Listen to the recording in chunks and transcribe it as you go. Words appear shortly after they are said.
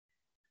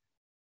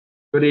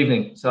Good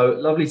evening. So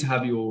lovely to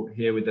have you all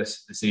here with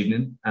us this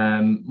evening.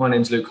 My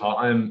name's Luke Hart.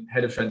 I'm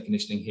head of strength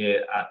conditioning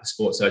here at the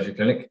Sports Surgery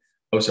Clinic.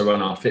 I also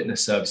run our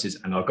fitness services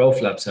and our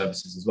golf lab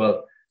services as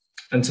well.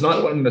 And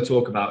tonight what I'm going to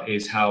talk about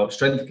is how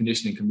strength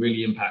conditioning can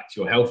really impact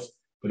your health,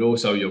 but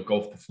also your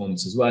golf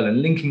performance as well.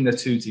 And linking the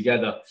two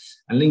together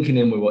and linking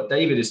in with what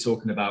David is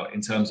talking about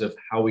in terms of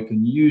how we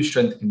can use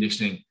strength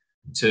conditioning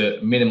to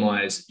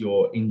minimize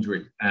your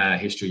injury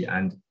history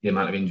and the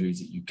amount of injuries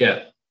that you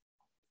get.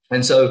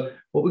 And so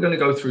what we're going to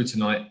go through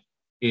tonight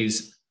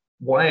is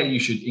why you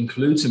should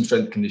include some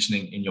strength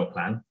conditioning in your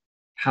plan,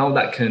 how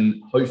that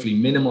can hopefully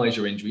minimize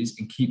your injuries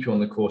and keep you on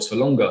the course for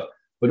longer,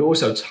 but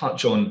also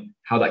touch on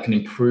how that can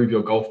improve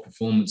your golf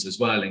performance as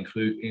well,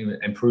 including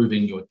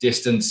improving your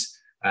distance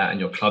and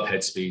your club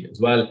head speed as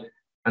well,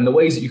 and the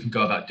ways that you can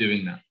go about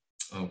doing that.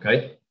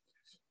 Okay.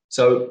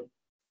 So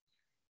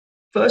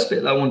first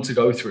bit that I want to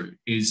go through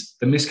is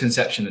the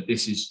misconception that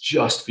this is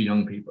just for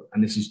young people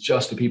and this is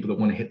just for people that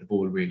want to hit the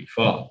ball really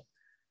far.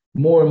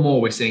 More and more,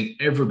 we're seeing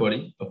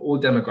everybody of all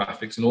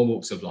demographics and all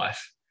walks of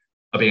life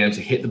are being able to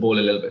hit the ball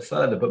a little bit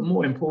further. But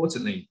more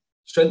importantly,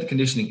 strength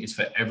conditioning is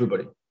for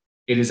everybody.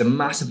 It is a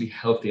massively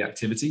healthy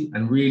activity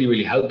and really,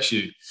 really helps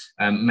you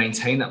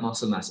maintain that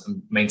muscle mass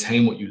and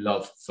maintain what you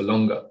love for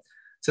longer.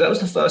 So that was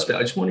the first bit.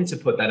 I just wanted to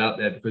put that out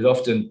there because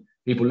often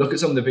people look at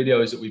some of the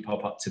videos that we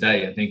pop up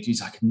today and think,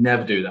 geez, I could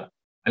never do that.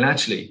 And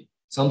actually,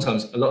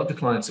 sometimes a lot of the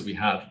clients that we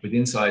have with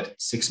inside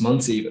 6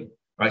 months even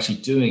are actually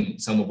doing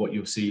some of what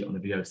you'll see on the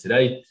videos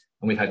today.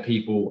 And we've had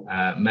people,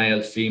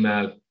 male,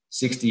 female,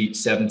 60,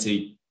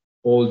 70,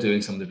 all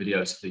doing some of the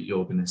videos that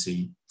you're going to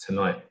see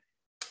tonight.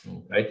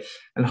 Okay.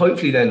 And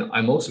hopefully then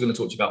I'm also going to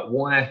talk to you about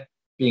why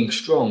being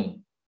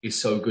strong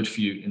is so good for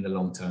you in the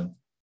long term.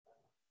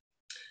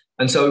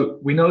 And so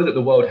we know that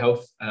the World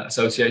Health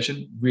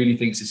Association really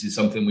thinks this is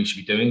something we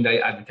should be doing.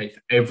 They advocate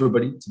for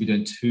everybody to be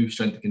doing 2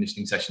 strength and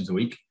conditioning sessions a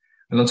week.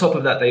 And on top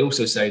of that, they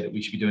also say that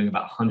we should be doing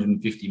about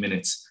 150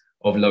 minutes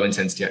of low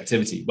intensity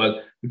activity.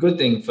 Well, the good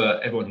thing for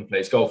everyone who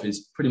plays golf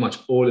is pretty much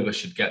all of us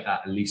should get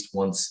that at least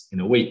once in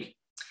a week.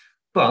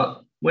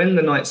 But when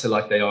the nights are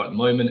like they are at the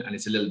moment and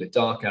it's a little bit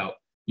dark out,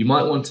 you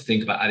might want to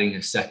think about adding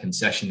a second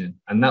session in,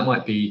 and that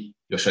might be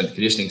your strength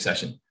conditioning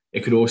session.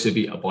 It could also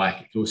be a bike.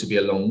 It could also be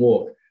a long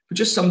walk, but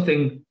just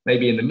something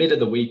maybe in the mid of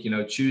the week,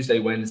 Tuesday,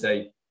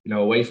 Wednesday,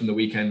 away from the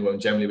weekend when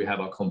generally we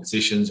have our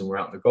competitions and we're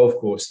out on the golf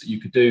course that you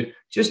could do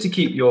just to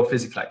keep your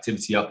physical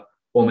activity up,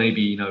 or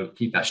maybe,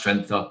 keep that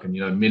strength up and,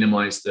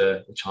 minimize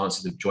the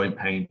chances of joint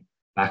pain,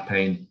 back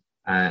pain,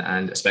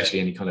 and especially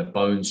any kind of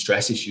bone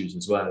stress issues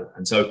as well.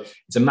 And so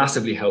it's a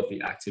massively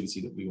healthy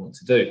activity that we want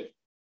to do.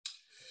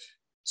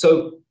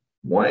 So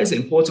why is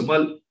it important?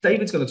 Well,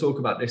 David's going to talk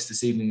about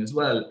this evening as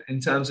well, in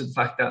terms of the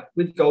fact that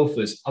with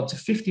golfers, up to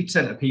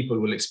 50% of people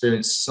will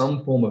experience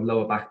some form of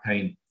lower back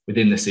pain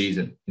within the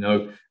season,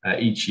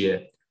 each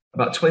year.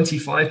 About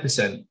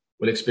 25%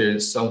 will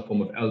experience some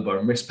form of elbow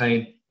and wrist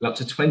pain, and up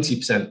to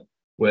 20%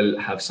 will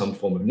have some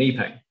form of knee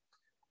pain.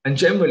 And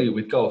generally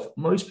with golf,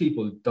 most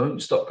people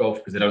don't stop golf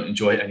because they don't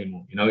enjoy it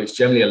anymore. It's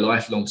generally a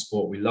lifelong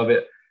sport. We love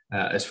it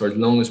for as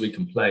long as we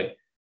can play.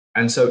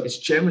 And so it's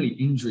generally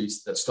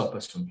injuries that stop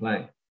us from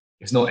playing.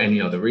 It's not any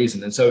other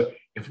reason. And so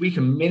if we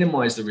can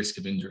minimize the risk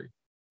of injury,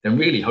 then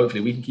really,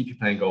 hopefully we can keep you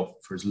playing golf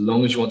for as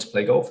long as you want to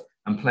play golf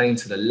and playing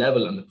to the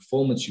level and the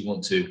performance you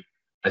want to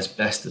as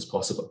best as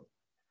possible.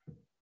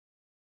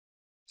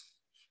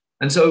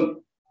 And so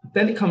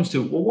then it comes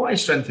to, well, why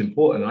is strength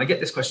important? And I get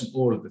this question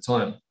all of the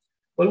time.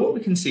 Well, what we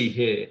can see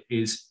here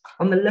is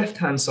on the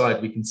left-hand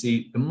side, we can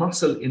see the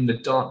muscle in the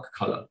dark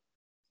color.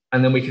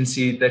 And then we can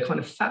see the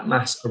kind of fat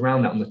mass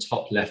around that on the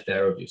top left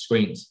there of your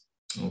screens.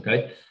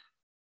 Okay.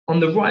 On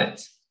the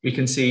right, we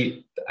can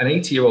see an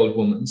 80-year-old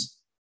woman's,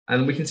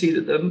 and we can see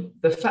that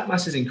the fat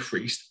mass is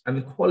increased and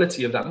the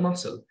quality of that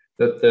muscle,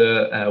 that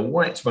the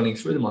white running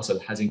through the muscle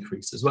has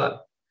increased as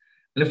well.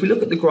 And if we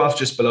look at the graph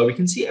just below, we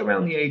can see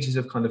around the ages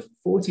of kind of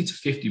 40 to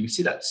 50, we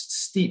see that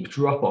steep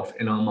drop off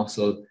in our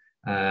muscle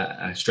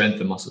strength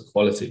and muscle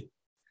quality.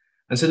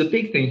 And so the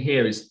big thing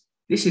here is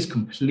this is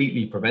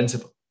completely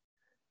preventable.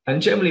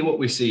 And generally what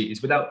we see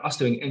is without us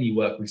doing any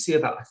work, we see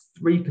about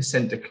a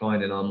 3%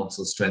 decline in our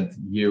muscle strength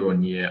year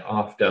on year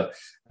after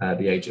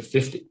the age of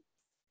 50.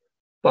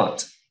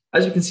 But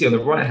as you can see on the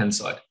right-hand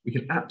side, we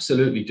can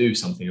absolutely do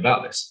something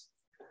about this.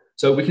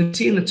 So we can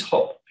see in the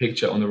top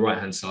picture on the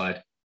right-hand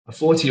side, a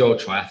 40-year-old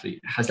triathlete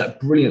has that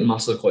brilliant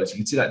muscle quality. You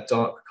can see that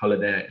dark color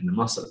there in the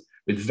muscle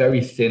with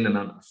very thin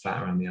amount of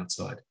fat around the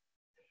outside.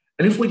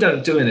 And if we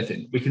don't do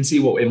anything, we can see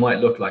what it might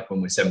look like when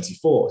we're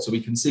 74. So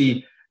we can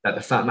see that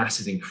the fat mass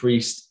has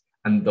increased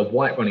and the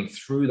white running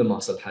through the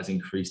muscle has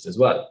increased as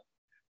well.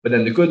 But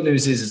then the good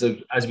news is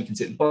as we can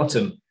see at the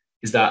bottom,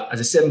 is that as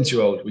a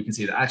 70-year-old, we can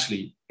see that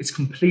actually it's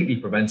completely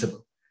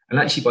preventable. And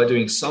actually by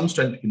doing some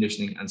strength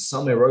conditioning and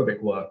some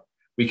aerobic work,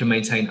 we can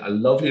maintain a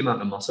lovely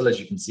amount of muscle, as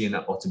you can see in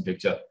that bottom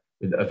picture,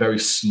 with a very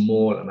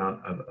small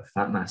amount of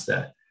fat mass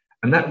there.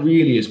 And that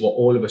really is what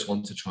all of us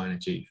want to try and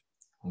achieve.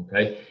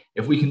 Okay.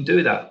 If we can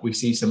do that, we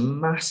see some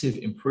massive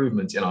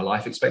improvements in our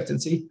life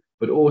expectancy,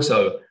 but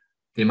also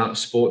the amount of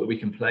sport that we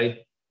can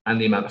play, and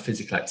the amount of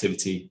physical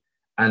activity,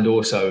 and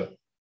also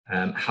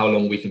how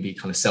long we can be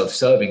kind of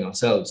self-serving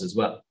ourselves as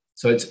well.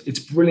 So it's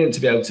brilliant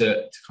to be able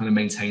to kind of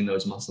maintain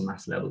those muscle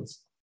mass levels.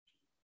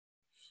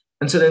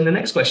 And so then the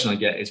next question I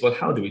get is, well,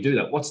 how do we do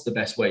that? What's the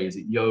best way? Is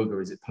it yoga?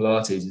 Is it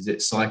Pilates? Is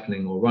it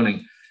cycling or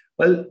running?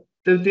 Well,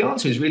 the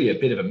answer is really a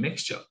bit of a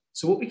mixture.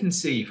 So what we can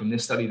see from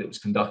this study that was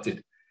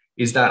conducted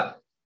is that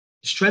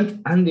strength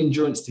and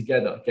endurance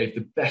together gave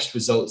the best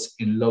results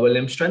in lower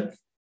limb strength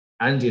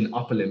and in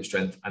upper limb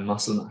strength and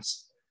muscle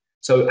mass.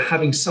 So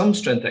having some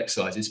strength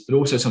exercises, but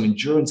also some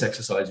endurance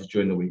exercises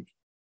during the week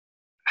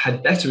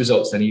had better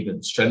results than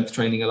even strength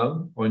training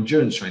alone or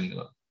endurance training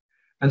alone.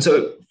 And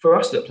so for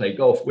us that play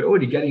golf, we're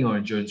already getting our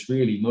endurance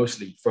really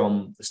mostly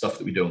from the stuff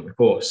that we do on the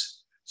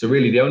course. So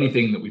really the only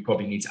thing that we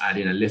probably need to add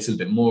in a little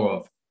bit more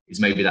of is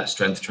maybe that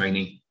strength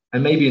training.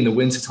 And maybe in the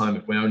winter time,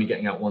 if we're only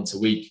getting out once a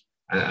week,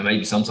 and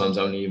maybe sometimes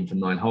only even for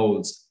 9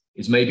 holes,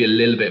 is maybe a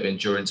little bit of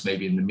endurance,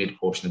 maybe in the mid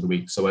portion of the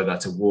week. So whether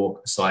that's a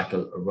walk, a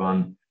cycle, a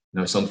run,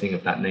 something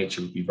of that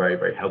nature would be very,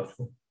 very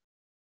helpful.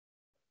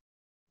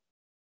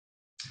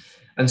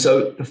 And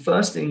so the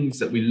first things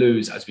that we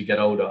lose as we get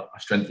older are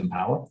strength and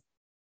power.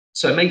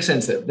 So it makes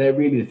sense that they're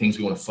really the things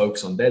we want to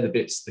focus on. They're the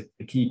bits,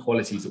 the key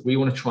qualities that we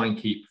want to try and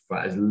keep for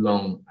as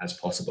long as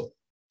possible.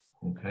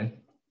 Okay.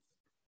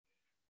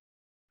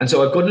 And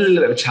so I've got a little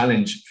bit of a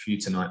challenge for you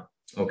tonight.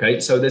 Okay.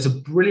 So there's a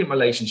brilliant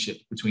relationship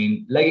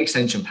between leg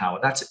extension power.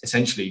 That's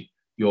essentially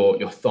your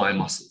thigh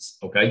muscles.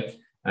 Okay.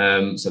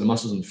 So the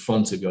muscles in the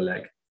front of your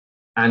leg,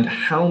 and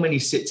how many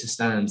sit to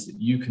stands that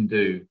you can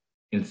do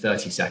in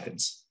 30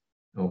 seconds.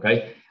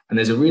 Okay. And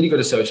there's a really good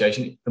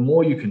association. The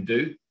more you can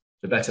do,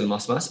 the better the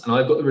muscle mass. And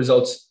I've got the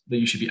results that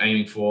you should be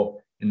aiming for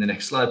in the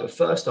next slide. But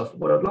first off,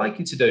 what I'd like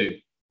you to do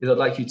is I'd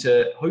like you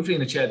to, hopefully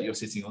in the chair that you're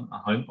sitting on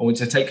at home, I want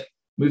you to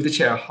move the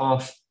chair a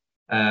half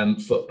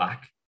foot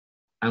back.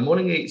 And what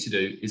I'm going to get you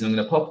to do is I'm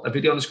going to pop a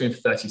video on the screen for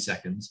 30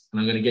 seconds. And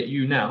I'm going to get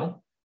you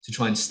now to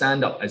try and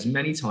stand up as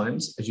many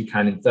times as you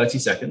can in 30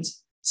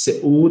 seconds,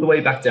 sit all the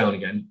way back down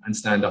again and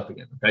stand up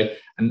again. Okay.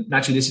 And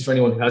naturally, this is for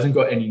anyone who hasn't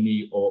got any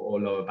knee or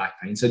lower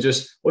back pain. So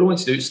just what I want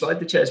you to do is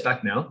slide the chairs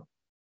back now.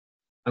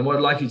 And what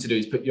I'd like you to do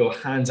is put your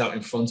hands out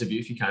in front of you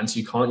if you can, so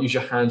you can't use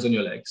your hands on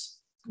your legs,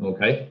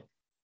 okay?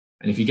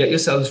 And if you get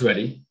yourselves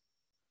ready,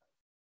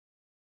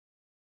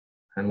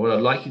 and what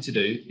I'd like you to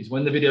do is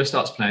when the video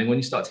starts playing, when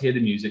you start to hear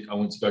the music, I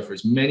want you to go for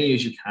as many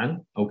as you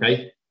can,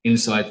 okay,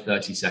 inside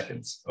 30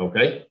 seconds,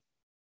 okay?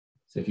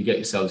 So if you get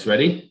yourselves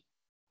ready.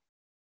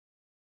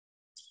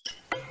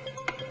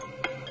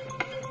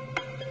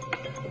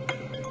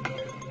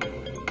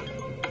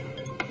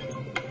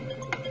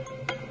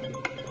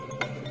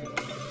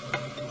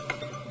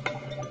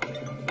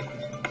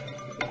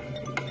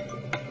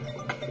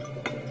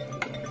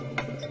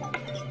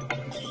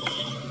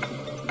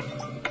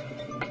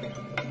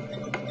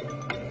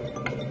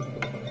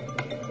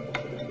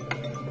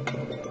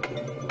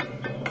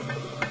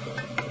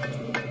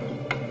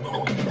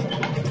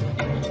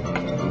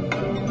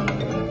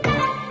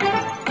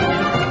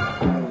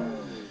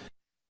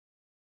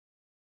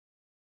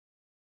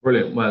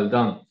 Brilliant, well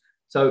done.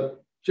 So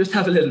just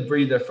have a little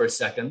breather for a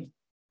second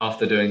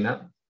after doing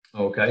that,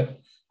 okay?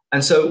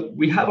 And so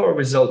we have our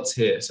results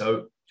here.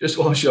 So just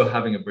whilst you're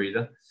having a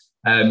breather,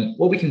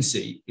 what we can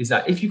see is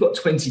that if you've got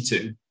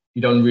 22,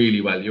 you've done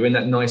really well. You're in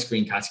that nice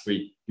green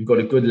category. You've got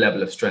a good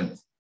level of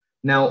strength.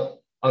 Now,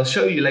 I'll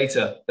show you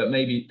later that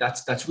maybe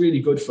that's really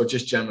good for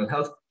just general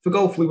health. For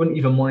golf, we wouldn't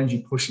even mind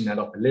you pushing that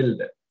up a little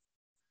bit.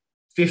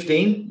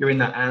 15, you're in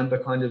that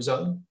amber kind of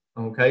zone,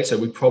 okay? So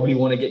we probably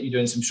want to get you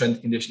doing some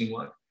strength conditioning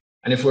work.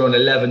 And if we're on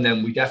 11,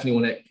 then we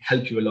definitely want to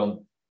help you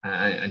along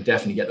and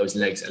definitely get those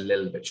legs a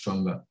little bit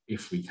stronger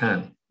if we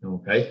can.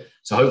 Okay.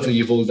 So hopefully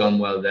you've all done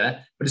well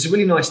there, but it's a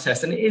really nice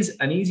test and it is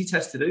an easy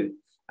test to do.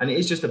 And it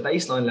is just a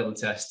baseline level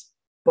test,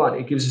 but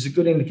it gives us a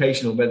good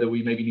indication of whether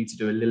we maybe need to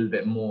do a little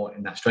bit more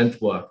in that strength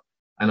work.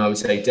 And I would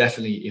say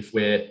definitely if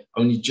we're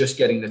only just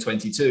getting the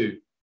 22,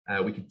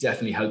 we could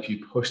definitely help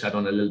you push that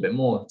on a little bit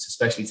more,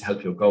 especially to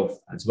help your golf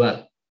as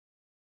well.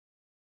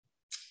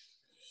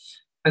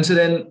 And so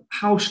then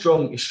how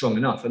strong is strong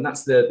enough? And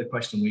that's the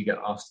question we get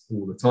asked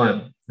all the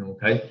time,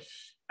 okay?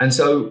 And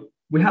so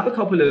we have a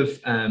couple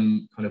of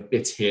kind of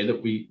bits here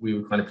that we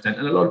would kind of present.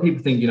 And a lot of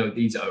people think,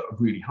 these are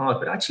really hard,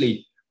 but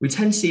actually we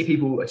tend to see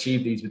people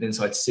achieve these within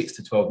inside 6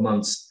 to 12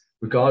 months,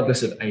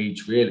 regardless of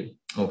age, really,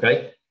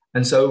 okay?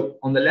 And so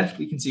on the left,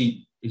 we can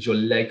see is your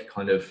leg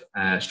kind of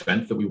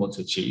strength that we want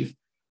to achieve.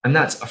 And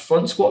that's a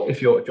front squat,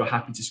 if you're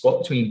happy to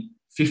squat, between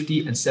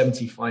 50 and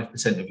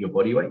 75% of your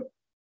body weight.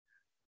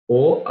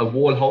 Or a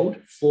wall hold,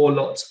 4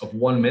 lots of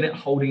 1 minute,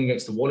 holding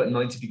against the wall at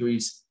 90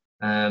 degrees,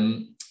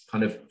 kind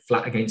of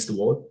flat against the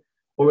wall.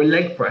 Or a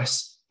leg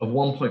press of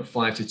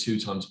 1.5 to 2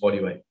 times body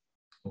weight.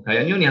 Okay,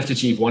 and you only have to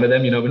achieve one of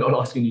them. We're not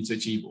asking you to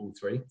achieve all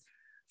 3.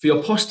 For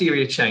your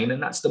posterior chain,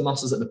 and that's the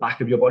muscles at the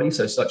back of your body,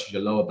 so such as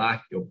your lower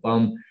back, your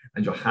bum,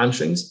 and your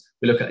hamstrings,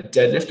 we look at a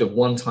deadlift of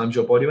 1 times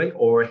your body weight,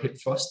 or a hip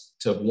thrust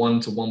of 1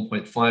 to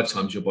 1.5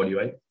 times your body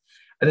weight.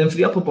 And then for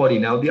the upper body,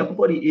 now the upper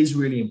body is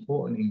really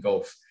important in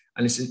golf.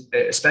 And it's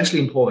especially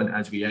important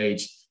as we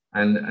age.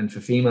 and for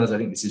females, I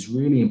think this is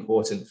really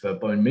important for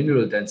bone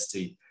mineral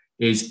density,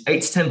 is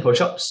 8 to 10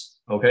 push-ups.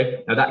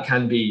 Okay, now that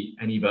can be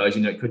any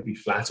version. It could be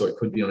flat or it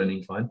could be on an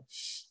incline.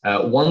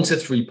 1 to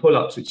 3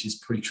 pull-ups, which is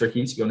pretty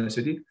tricky, to be honest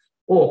with you,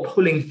 or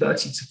pulling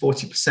 30 to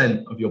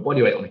 40% of your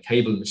body weight on a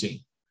cable machine.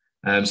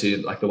 So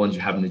like the ones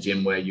you have in the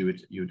gym where you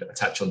would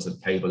attach onto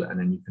the cable and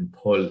then you can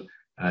pull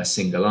a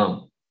single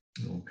arm.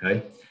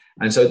 Okay,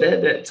 and so they're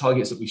the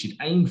targets that we should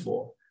aim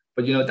for.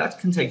 But that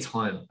can take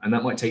time, and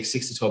that might take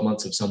 6 to 12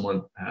 months of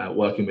someone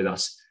working with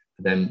us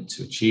for them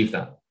to achieve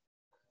that.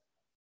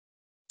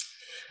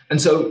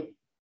 And so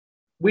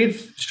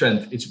with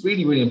strength, it's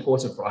really, really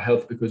important for our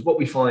health, because what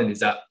we find is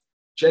that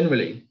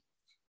generally,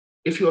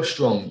 if you're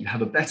strong, you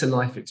have a better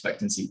life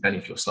expectancy than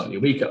if you're slightly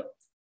weaker.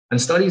 And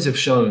studies have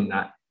shown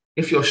that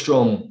if you're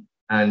strong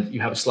and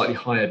you have a slightly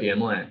higher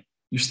BMI,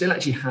 you still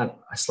actually have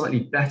a slightly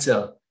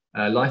better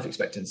life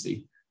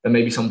expectancy than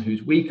maybe someone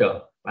who's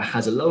weaker but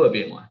has a lower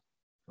BMI.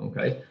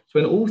 Okay,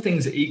 so when all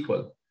things are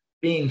equal,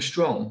 being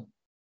strong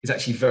is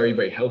actually very,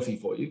 very healthy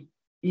for you,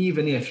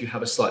 even if you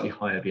have a slightly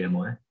higher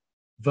BMI,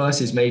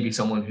 versus maybe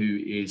someone who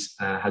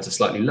has a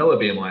slightly lower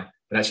BMI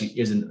but actually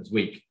isn't as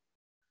weak.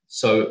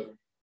 So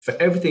for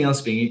everything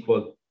else being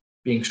equal,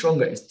 being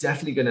stronger is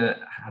definitely going to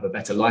have a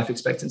better life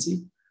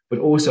expectancy, but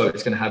also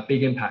it's going to have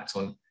big impacts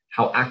on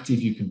how active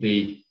you can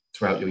be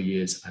throughout your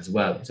years as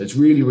well. So it's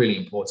really, really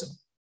important.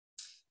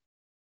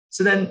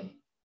 So then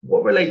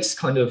what relates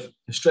kind of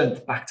the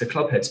strength back to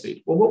club head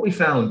speed? Well, what we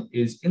found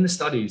is in the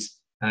studies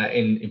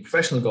in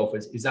professional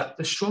golfers is that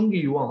the stronger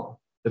you are,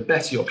 the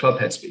better your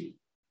club head speed.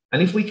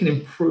 And if we can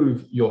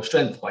improve your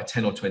strength by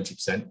 10 or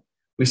 20%,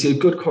 we see a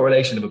good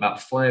correlation of about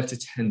 5 to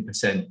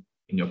 10%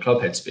 in your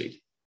club head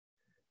speed.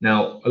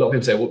 Now, a lot of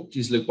people say, well,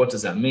 geez, Luke, what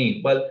does that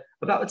mean? Well,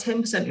 about a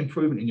 10%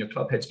 improvement in your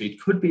club head speed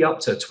could be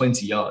up to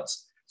 20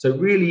 yards. So it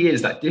really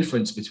is that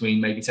difference between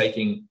maybe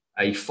taking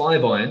a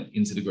 5-iron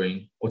into the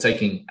green or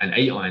taking an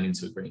 8-iron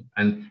into a green.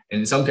 And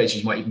in some cases,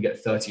 you might even get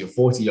 30 or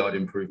 40-yard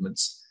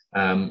improvements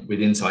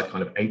with inside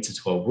kind of 8 to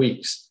 12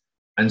 weeks.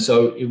 And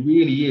so it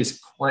really is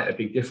quite a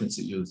big difference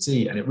that you'll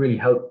see. And it really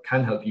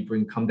can help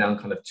you come down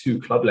kind of 2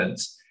 club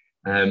lengths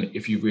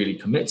if you really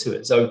commit to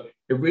it. So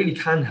it really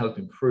can help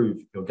improve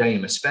your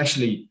game,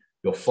 especially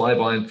your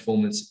 5-iron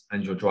performance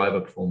and your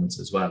driver performance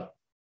as well.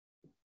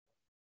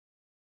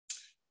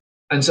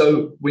 And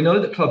so we know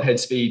that club head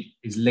speed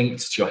is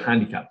linked to your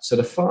handicap. So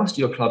the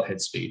faster your club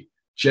head speed,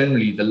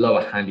 generally the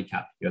lower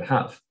handicap you'll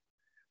have.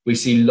 We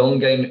see long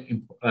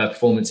game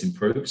performance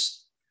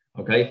improves,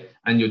 okay?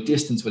 And your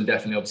distance will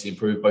definitely obviously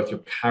improve, both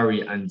your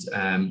carry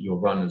and your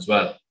run as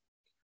well.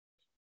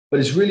 But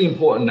it's really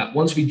important that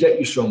once we get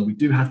you strong, we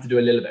do have to do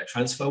a little bit of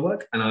transfer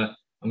work. And I'm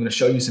going to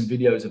show you some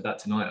videos of that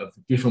tonight, of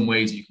different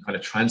ways that you can kind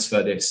of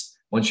transfer this.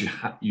 Once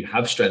you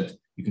have strength,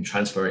 you can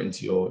transfer it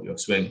into your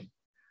swing.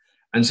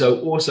 And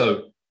so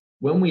also,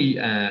 when we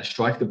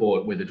strike the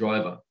ball with a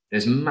driver,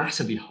 there's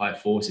massively high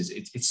forces.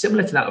 It's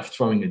similar to that of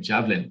throwing a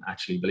javelin,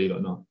 actually, believe it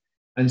or not.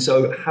 And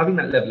so having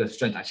that level of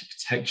strength actually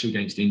protects you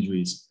against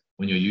injuries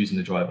when you're using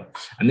the driver.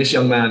 And this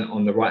young man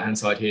on the right-hand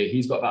side here,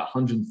 he's got about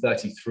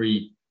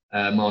 133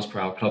 miles per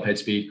hour club head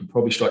speed, can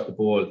probably strike the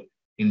ball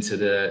into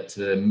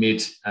the mid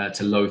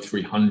to low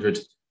 300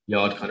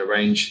 yard kind of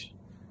range.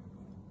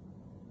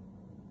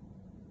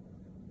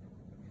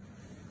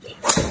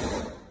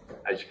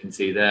 As you can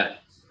see there.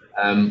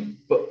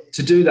 But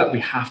to do that, we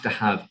have to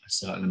have a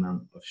certain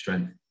amount of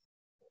strength.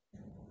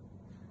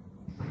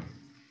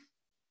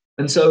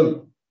 And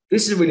so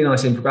this is a really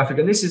nice infographic,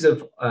 and this is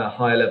of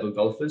higher level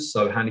golfers,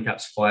 so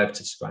handicaps 5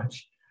 to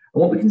scratch.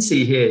 And what we can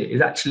see here is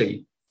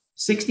actually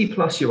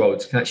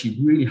 60-plus-year-olds can actually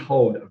really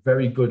hold a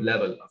very good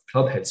level of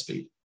club head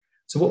speed.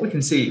 So what we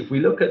can see, if we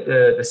look at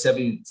the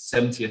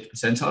 70th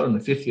percentile and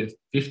the 50th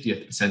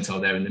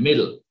percentile there in the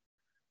middle,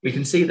 we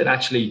can see that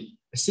actually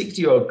a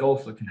 60-year-old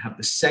golfer can have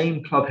the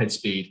same club head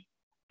speed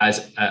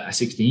as a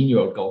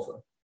 16-year-old golfer,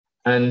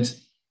 and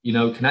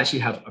can actually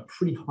have a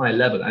pretty high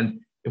level. And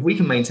if we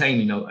can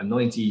maintain a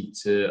 90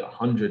 to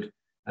 100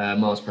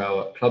 miles per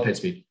hour club head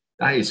speed,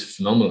 that is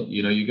phenomenal.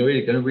 You're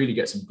really going to really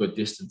get some good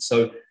distance.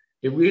 So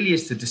it really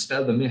is to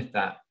dispel the myth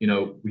that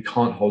we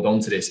can't hold on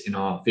to this in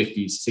our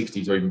 50s,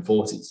 60s, or even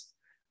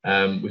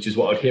 40s, which is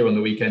what I'd hear on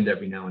the weekend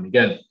every now and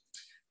again.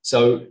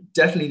 So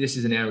definitely this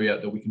is an area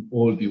that we can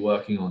all be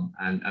working on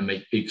and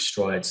make big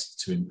strides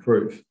to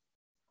improve.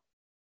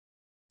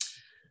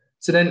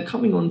 So then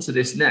coming on to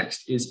this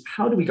next is,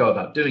 how do we go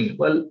about doing it?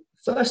 Well,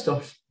 first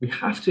off, we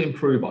have to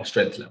improve our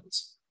strength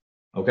levels.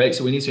 Okay,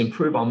 so we need to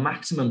improve our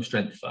maximum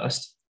strength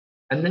first,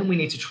 and then we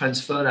need to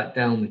transfer that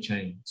down the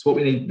chain. So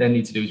what we then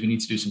need to do is we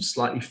need to do some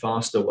slightly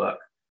faster work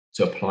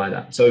to apply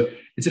that. So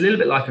it's a little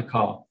bit like a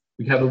car.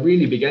 We can have a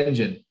really big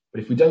engine,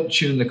 but if we don't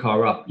tune the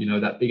car up,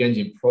 that big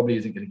engine probably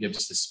isn't going to give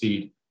us the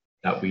speed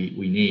that we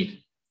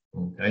need.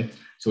 Okay,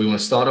 so we want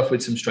to start off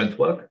with some strength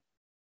work,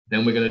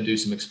 then we're going to do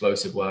some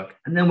explosive work,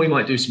 and then we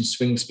might do some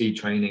swing speed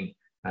training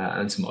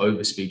and some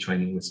overspeed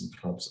training with some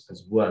clubs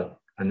as well.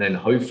 And then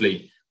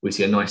hopefully we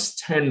see a nice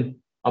 10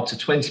 up to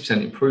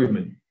 20%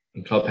 improvement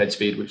in club head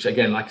speed, which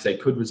again, like I say,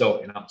 could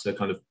result in up to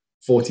kind of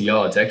 40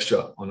 yards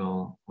extra on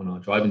our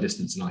driving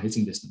distance and our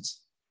hitting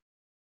distance.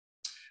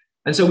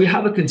 And so we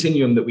have a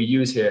continuum that we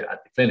use here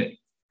at the clinic,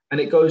 and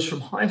it goes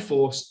from high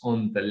force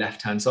on the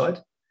left-hand side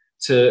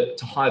to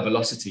high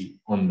velocity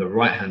on the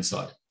right-hand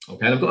side.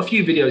 Okay, and I've got a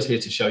few videos here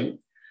to show you.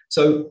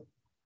 So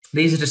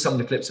these are just some of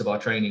the clips of our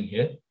training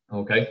here.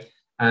 Okay,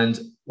 and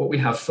what we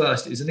have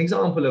first is an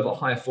example of a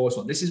high force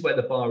one. This is where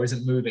the bar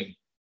isn't moving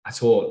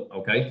at all.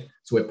 Okay,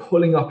 so we're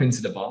pulling up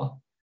into the bar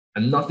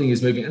and nothing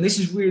is moving. And this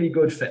is really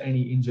good for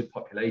any injured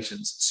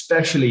populations,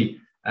 especially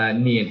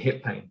knee and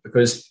hip pain,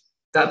 because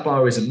that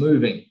bar isn't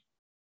moving.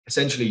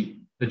 Essentially,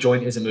 the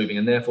joint isn't moving,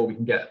 and therefore we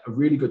can get a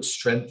really good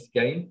strength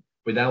gain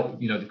without,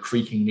 the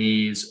creaking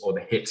knees or the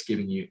hips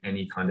giving you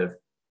any kind of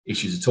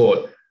issues at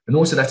all. And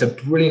also that's a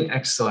brilliant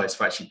exercise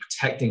for actually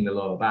protecting the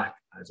lower back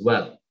as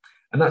well.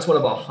 And that's one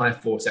of our high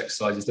force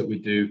exercises that we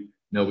do.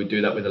 We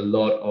do that with a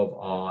lot of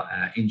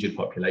our injured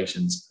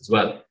populations as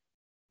well.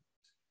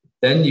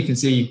 Then you can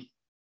see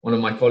one of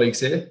my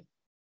colleagues here.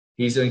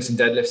 He's doing some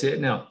deadlifts here.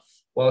 Now,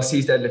 whilst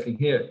he's deadlifting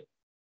here,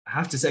 I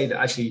have to say that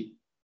actually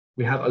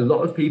we have a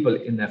lot of people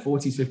in their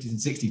 40s, 50s, and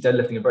 60s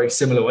deadlifting a very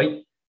similar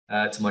weight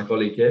to my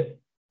colleague here.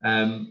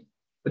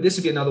 But this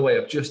would be another way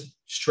of just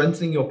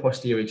strengthening your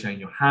posterior chain,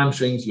 your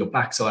hamstrings, your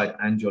backside,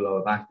 and your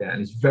lower back there.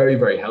 And it's very,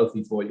 very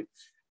healthy for you.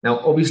 Now,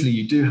 obviously,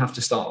 you do have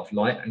to start off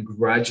light and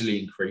gradually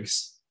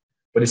increase,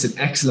 but it's an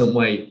excellent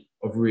way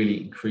of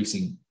really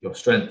increasing your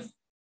strength.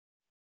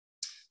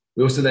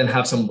 We also then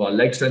have some of our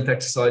leg strength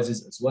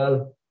exercises as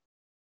well,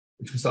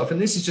 which we start off.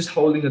 And this is just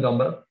holding a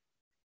dumbbell,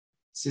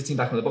 sitting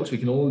back on the box. We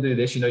can all do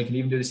this. You can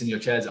even do this in your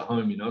chairs at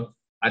home,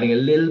 adding a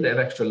little bit of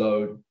extra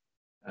load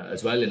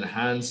as well in the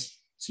hands.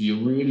 So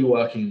you're really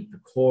working the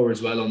core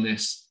as well on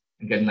this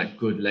and getting that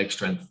good leg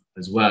strength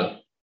as well.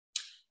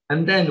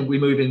 And then we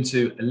move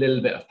into a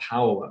little bit of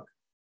power work.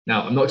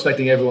 Now, I'm not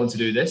expecting everyone to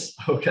do this,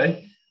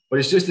 okay? But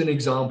it's just an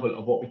example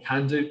of what we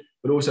can do,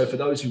 but also for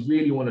those who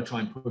really want to try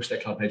and push their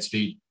club head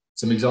speed,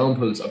 some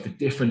examples of the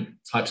different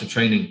types of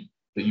training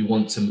that you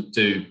want to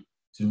do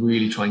to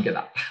really try and get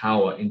that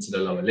power into the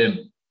lower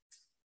limb.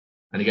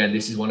 And again,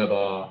 this is one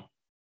of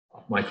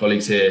my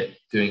colleagues here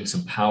doing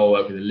some power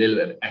work with a little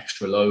bit of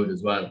extra load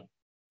as well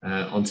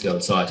onto the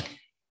other side.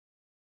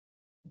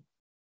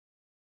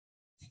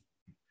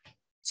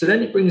 So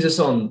then it brings us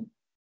on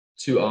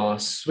to our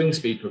swing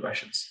speed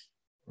progressions.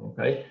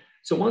 Okay,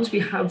 so once we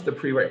have the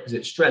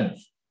prerequisite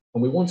strength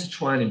and we want to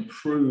try and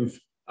improve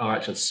our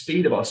actual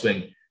speed of our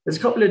swing, there's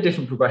a couple of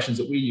different progressions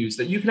that we use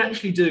that you can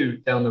actually do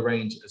down the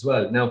range as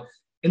well. Now,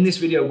 in this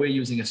video, we're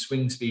using a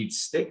swing speed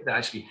stick that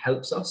actually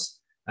helps us.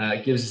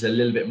 It gives us a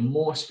little bit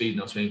more speed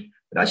in our swing,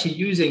 but actually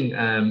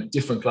using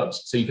different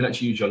clubs. So you can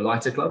actually use your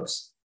lighter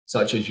clubs,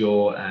 such as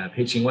your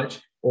pitching wedge,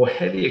 or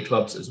heavier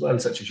clubs as well,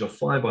 such as your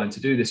 5-iron to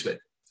do this with,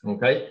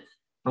 okay?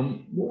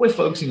 What we're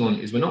focusing on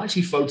is we're not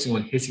actually focusing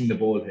on hitting the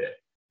ball here.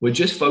 We're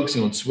just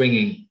focusing on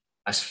swinging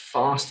as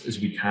fast as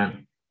we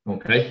can,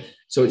 okay?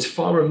 So it's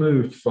far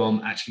removed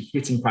from actually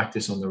hitting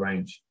practice on the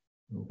range,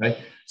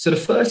 okay? So the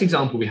first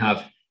example we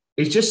have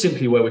is just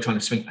simply where we're trying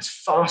to swing as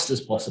fast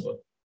as possible,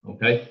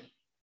 okay?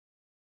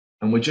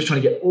 And we're just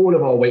trying to get all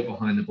of our weight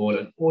behind the ball,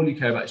 and all you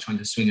care about is trying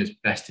to swing as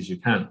best as you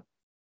can.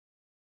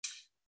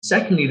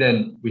 Secondly,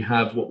 then we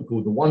have what we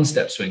call the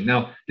one-step swing.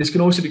 Now, this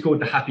can also be called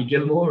the Happy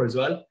Gilmore as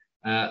well.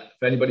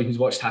 For anybody who's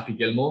watched Happy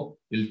Gilmore,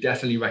 you'll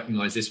definitely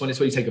recognize this one. It's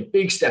where you take a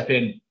big step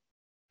in,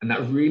 and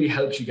that really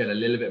helps you get a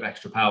little bit of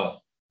extra power.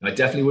 Now, I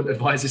definitely wouldn't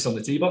advise this on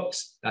the tee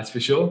box, that's for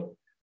sure,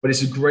 but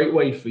it's a great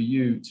way for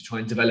you to try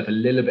and develop a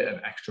little bit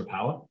of extra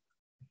power.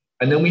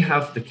 And then we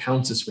have the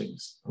counter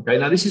swings. Okay,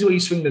 now this is where you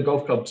swing the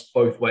golf clubs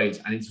both ways,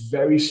 and it's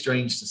very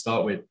strange to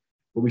start with,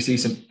 but we see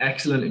some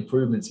excellent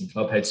improvements in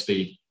club head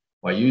speed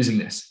by using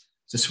this.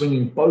 So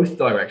swinging both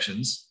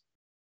directions,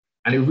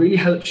 and it really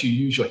helps you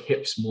use your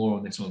hips more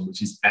on this one,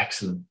 which is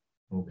excellent.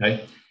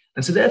 Okay,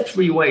 and so there are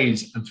 3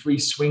 ways and 3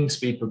 swing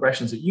speed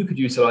progressions that you could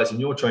utilize in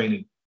your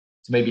training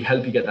to maybe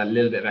help you get that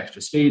little bit of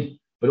extra speed,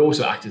 but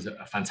also act as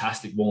a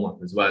fantastic warm-up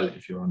as well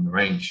if you're on the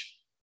range.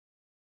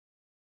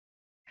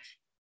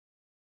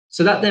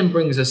 So that then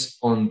brings us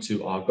on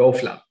to our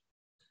golf lab.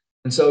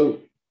 And so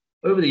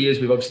over the years,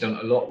 we've obviously done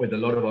a lot with a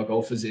lot of our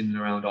golfers in and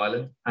around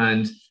Ireland.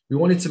 And we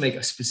wanted to make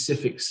a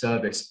specific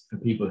service for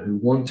people who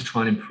want to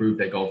try and improve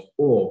their golf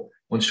or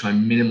want to try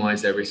and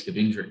minimize their risk of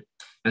injury.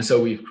 And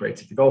so we've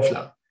created the golf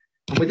lab.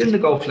 And within the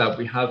golf lab,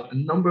 we have a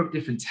number of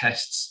different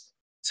tests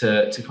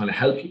to kind of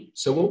help you.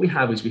 So what we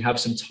have is we have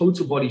some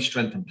total body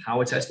strength and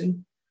power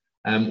testing,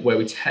 where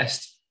we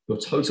test your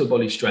total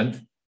body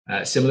strength,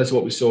 similar to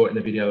what we saw in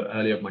the video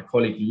earlier of my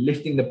colleague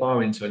lifting the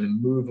bar into an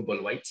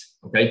immovable weight.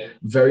 Okay,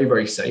 very,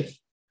 very safe.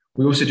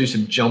 We also do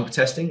some jump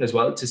testing as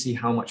well to see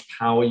how much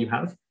power you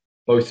have,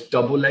 both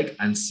double leg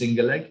and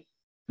single leg.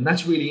 And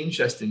that's really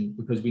interesting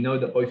because we know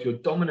that both your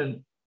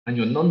dominant and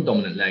your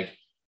non-dominant leg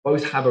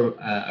both have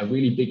a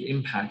really big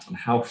impact on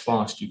how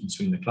fast you can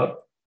swing the club.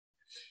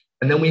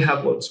 And then we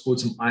have what's called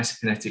some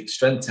isokinetic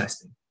strength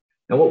testing.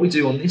 Now, what we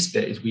do on this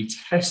bit is we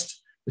test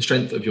the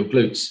strength of your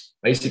glutes,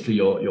 basically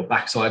your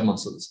backside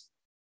muscles,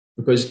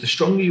 because the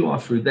stronger you are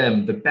through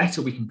them, the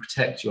better we can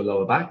protect your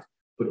lower back,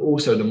 but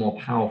also the more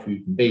powerful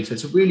you can be. So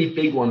it's a really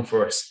big one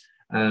for us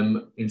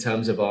in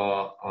terms of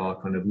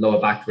our kind of lower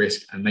back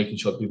risk and making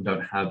sure that people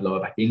don't have lower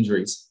back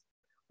injuries.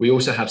 We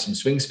also have some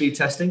swing speed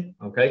testing,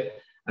 okay?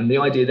 And the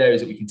idea there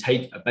is that we can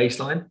take a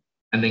baseline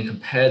and then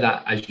compare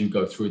that as you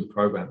go through the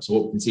program. So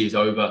what we can see is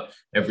over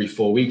every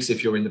 4 weeks,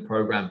 if you're in the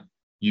program,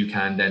 you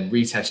can then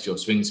retest your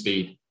swing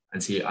speed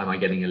and see, am I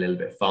getting a little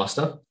bit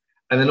faster?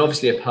 And then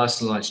obviously a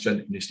personalized strength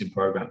and conditioning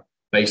program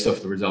based off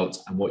the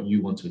results and what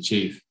you want to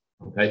achieve,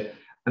 okay?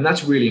 And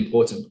that's really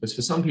important because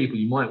for some people,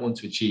 you might want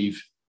to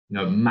achieve,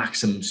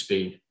 maximum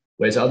speed,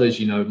 whereas others,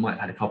 might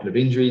have had a couple of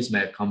injuries, may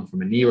have come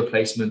from a knee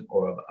replacement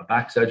or a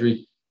back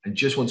surgery, and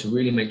just want to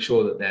really make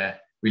sure that they're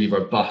really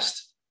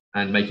robust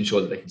and making sure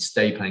that they can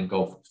stay playing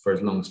golf for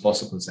as long as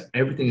possible. So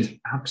everything is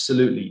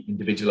absolutely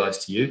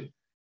individualized to you,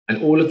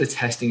 and all of the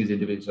testing is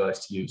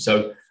individualized to you.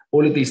 So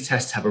all of these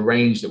tests have a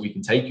range that we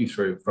can take you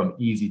through from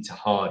easy to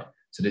hard.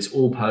 So it's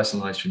all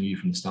personalized from you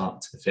from the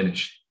start to the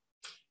finish.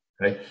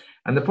 Okay.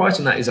 And the price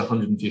on that is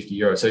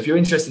 €150. So if you're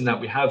interested in that,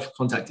 we have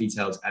contact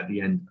details at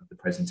the end of the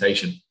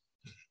presentation.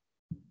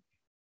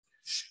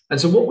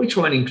 And so what we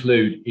try and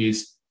include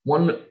is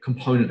one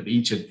component of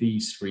each of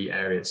these three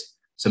areas: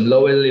 some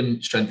lower limb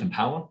strength and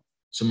power,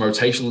 some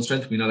rotational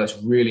strength. We know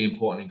that's really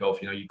important in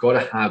golf. You've got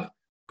to have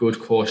good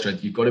core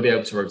strength. You've got to be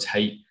able to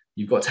rotate.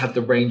 You've got to have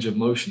the range of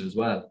motion as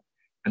well.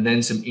 And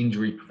then some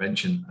injury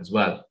prevention as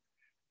well.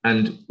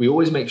 And we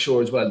always make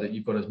sure as well that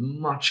you've got as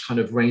much kind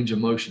of range of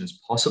motion as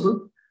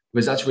possible,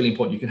 because that's really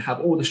important. You can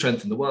have all the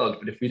strength in the world,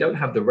 but if we don't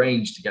have the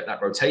range to get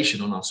that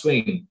rotation on our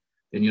swing,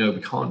 then,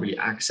 we can't really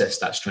access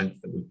that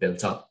strength that we've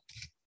built up.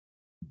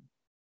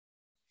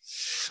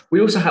 We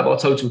also have our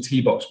total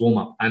tee box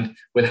warm-up, and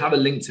we'll have a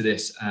link to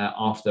this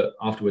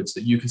afterwards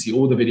that you can see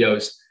all the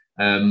videos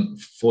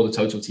for the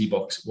total tee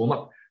box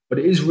warm-up. But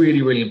it is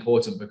really, really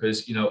important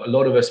because, a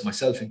lot of us,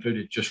 myself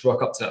included, just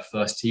rock up to that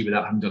first tee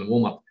without having done a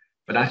warm-up.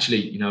 But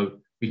actually,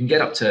 we can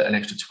get up to an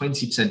extra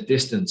 20%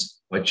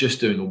 distance by just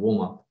doing a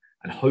warm-up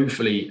and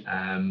hopefully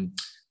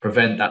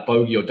prevent that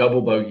bogey or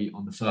double bogey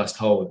on the first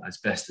hole as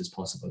best as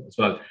possible as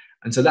well.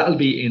 And so that'll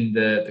be in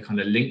the kind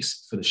of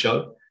links for the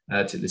show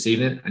to this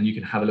evening, and you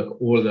can have a look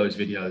at all of those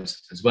videos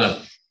as well.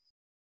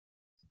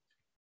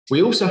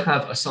 We also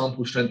have a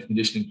sample strength and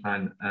conditioning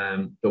plan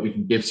that we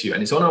can give to you,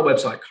 and it's on our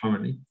website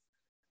currently.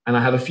 And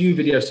I have a few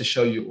videos to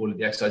show you all of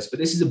the exercises, but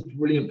this is a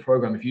brilliant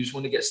program. If you just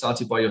want to get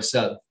started by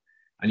yourself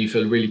and you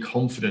feel really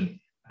confident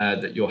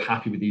that you're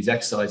happy with these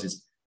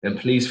exercises, then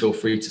please feel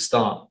free to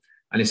start.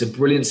 And it's a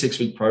brilliant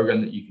 6-week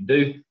program that you can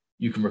do.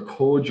 You can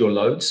record your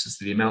loads,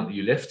 so the amount that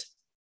you lift,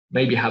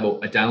 maybe have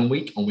a down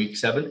week on week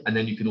 7, and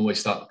then you can always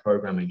start the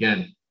program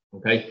again.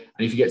 Okay.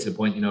 And if you get to the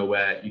point,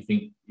 where you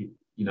think,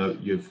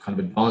 you've kind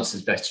of advanced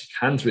as best you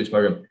can through this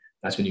program,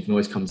 that's when you can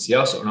always come and see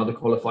us or another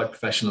qualified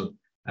professional,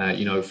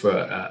 for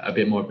a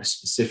bit more of a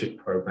specific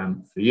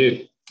program for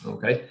you.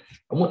 Okay.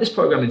 And what this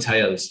program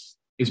entails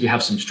is we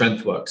have some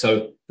strength work.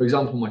 So for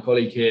example, my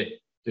colleague here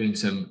doing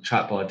some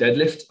trap bar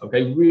deadlift,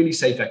 okay, really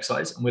safe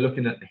exercise. And we're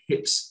looking at the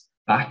hips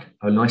back,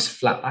 a nice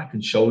flat back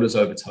and shoulders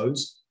over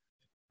toes.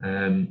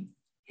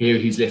 Here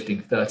he's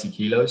lifting 30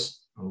 kilos.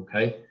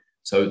 Okay.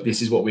 So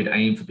this is what we'd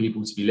aim for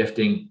people to be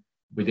lifting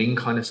within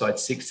kind of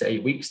 6 to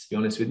 8 weeks, to be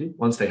honest with you,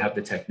 once they have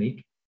the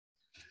technique.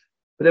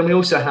 But then we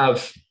also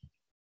have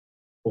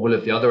all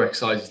of the other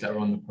exercises that are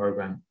on the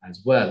program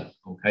as well.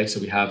 Okay, so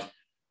we have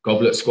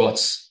goblet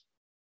squats,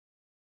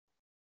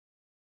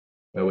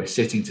 where we're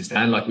sitting to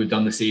stand like we've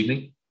done this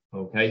evening.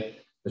 Okay,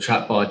 the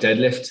trap bar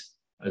deadlift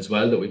as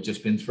well that we've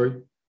just been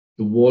through.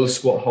 The wall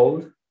squat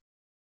hold,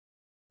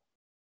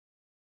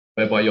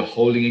 whereby you're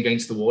holding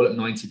against the wall at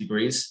 90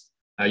 degrees.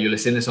 You'll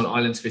have seen this on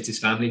Ireland's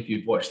Fittest Family if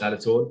you've watched that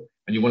at all.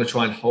 And you want to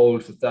try and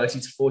hold for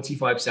 30 to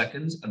 45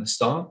 seconds at the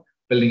start,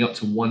 building up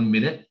to 1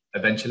 minute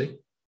eventually.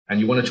 And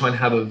you want to try and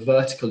have a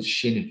vertical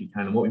shin if you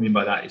can. And what we mean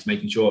by that is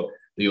making sure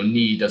that your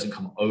knee doesn't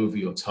come over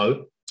your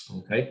toe.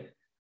 Okay.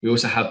 We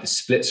also have the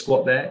split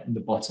squat there in the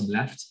bottom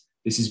left.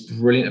 This is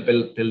brilliant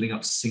at building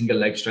up single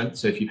leg strength.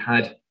 So if you've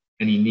had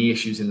any knee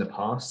issues in the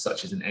past,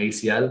 such as an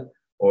ACL,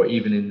 or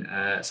even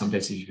in some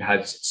cases you've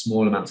had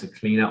small amounts of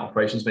clean out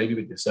operations, maybe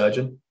with your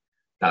surgeon,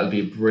 that would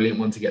be a brilliant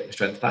one to get the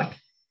strength back.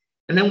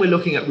 And then we're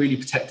looking at really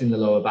protecting the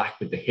lower back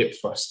with the hip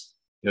thrust,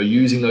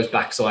 using those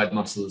backside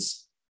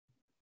muscles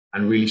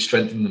and really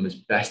strengthening them as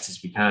best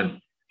as we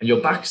can. And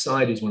your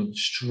backside is one of the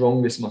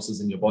strongest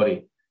muscles in your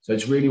body. So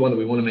it's really one that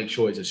we want to make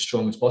sure is as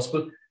strong as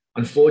possible.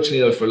 Unfortunately,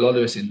 though, for a lot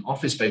of us in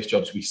office-based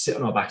jobs, we sit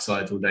on our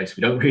backsides all day, so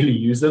we don't really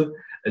use them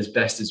as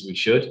best as we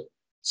should.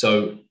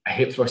 So a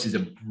hip thrust is a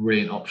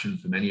brilliant option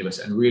for many of us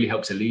and really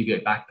helps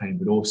alleviate back pain,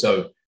 but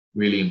also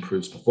really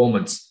improves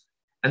performance.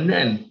 And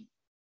then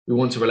we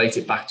want to relate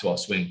it back to our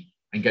swing,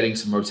 and getting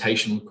some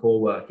rotational core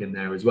work in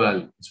there as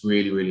well is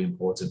really, really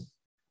important.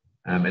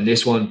 And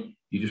this one,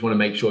 you just want to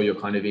make sure you're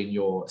kind of in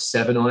your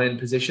 7-iron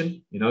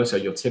position, so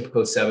your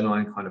typical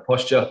 7-iron kind of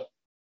posture.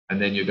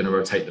 And then you're going to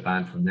rotate the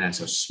band from there.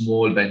 So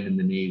small bend in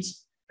the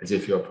knees as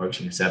if you're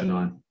approaching a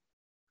 7-iron.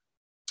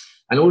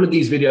 And all of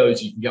these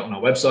videos you can get on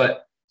our website.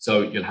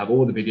 So you'll have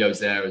all the videos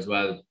there as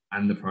well,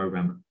 and the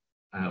program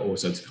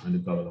also to kind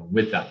of go along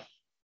with that.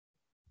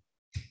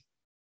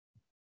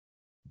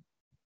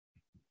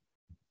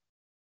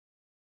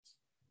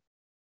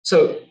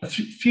 So a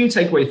few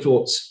takeaway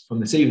thoughts from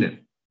this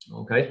evening,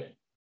 okay?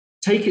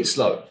 Take it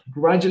slow.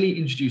 Gradually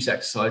introduce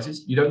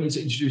exercises. You don't need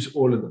to introduce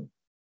all of them.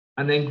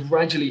 And then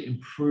gradually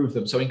improve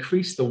them. So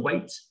increase the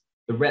weight,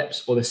 the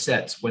reps, or the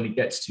sets when it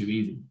gets too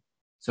easy.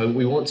 So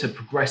we want to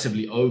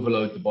progressively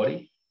overload the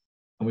body,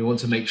 and we want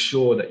to make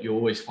sure that you're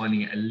always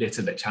finding it a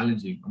little bit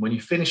challenging. And when you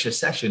finish a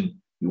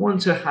session, you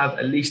want to have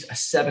at least a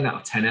 7 out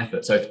of 10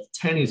 effort. So if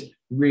 10 is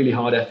really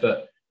hard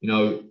effort,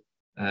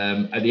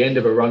 at the end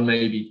of a run,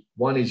 maybe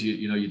 1 is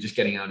you're just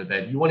getting out of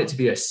bed. You want it to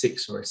be a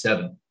 6 or a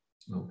 7,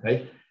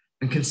 okay?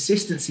 And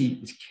consistency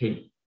is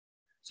key.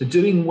 So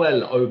doing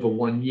well over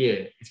 1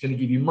 year is going to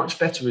give you much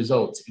better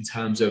results in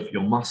terms of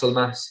your muscle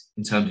mass,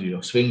 in terms of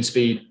your swing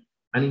speed,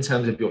 and in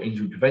terms of your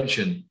injury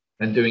prevention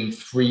than doing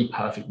 3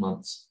 perfect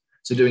months.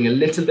 So doing a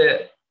little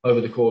bit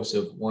over the course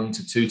of 1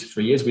 to 2 to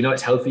 3 years, we know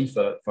it's healthy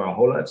for our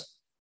whole lives,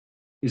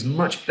 is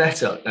much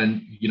better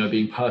than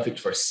being perfect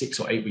for a 6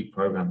 or 8 week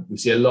program. We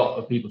see a lot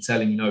of people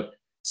telling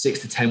 6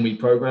 to 10 week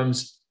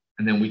programs,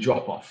 and then we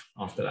drop off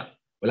after that.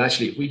 Well,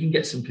 actually, if we can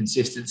get some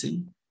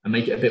consistency and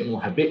make it a bit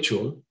more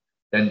habitual,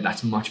 then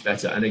that's much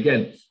better. And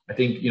again, I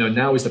think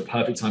now is the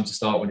perfect time to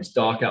start when it's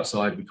dark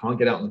outside. We can't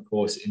get out on the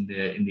course in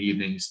the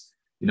evenings.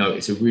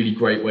 It's a really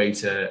great way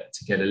to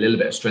get a little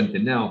bit of strength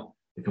in now.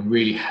 It can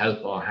really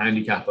help our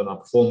handicap and our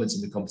performance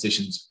in the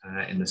competitions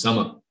in the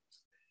summer.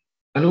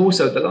 And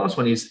also the last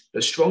one is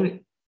that strong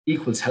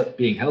equals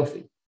being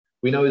healthy.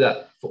 We know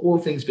that for all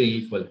things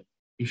being equal,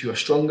 if you are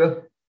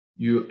stronger,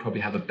 you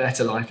probably have a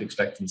better life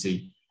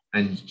expectancy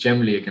and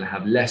generally are going to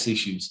have less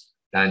issues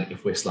than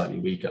if we're slightly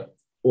weaker,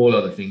 all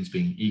other things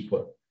being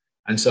equal.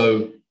 And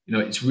so,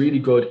 it's really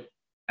good,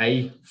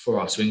 A, for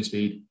our swing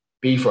speed,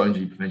 B, for our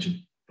injury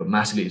prevention, but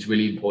massively, it's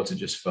really important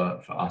just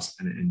for us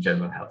and in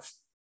general health.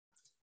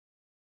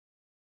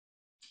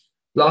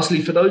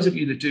 Lastly, for those of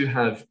you that do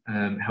have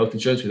health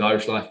insurance with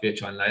Irish Life,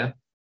 VHI and Leia,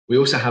 we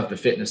also have the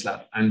Fitness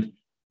Lab. And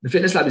the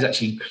Fitness Lab is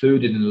actually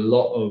included in a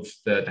lot of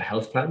the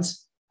health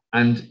plans.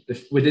 And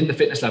within the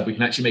Fitness Lab, we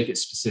can actually make it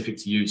specific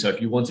to you. So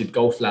if you wanted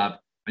Golf Lab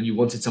and you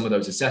wanted some of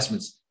those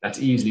assessments, that's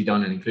easily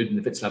done and included in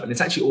the Fitness Lab. And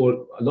it's actually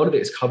a lot of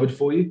it is covered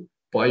for you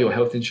by your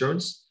health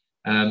insurance.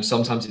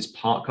 Sometimes it's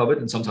part covered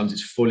and sometimes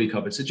it's fully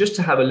covered. So just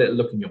to have a little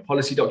look in your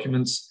policy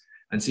documents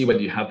and see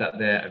whether you have that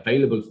there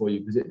available for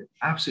you, because it's an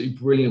absolutely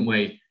brilliant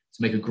way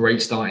to make a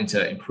great start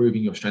into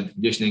improving your strength and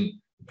conditioning,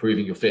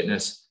 improving your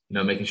fitness,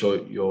 making sure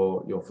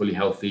you're fully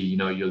healthy.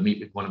 You'll meet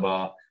with one of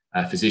our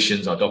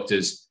physicians, our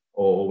doctors,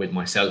 or with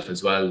myself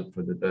as well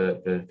for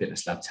the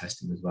Fitness Lab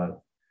testing as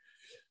well.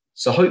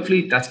 So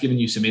hopefully that's given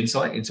you some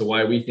insight into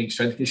why we think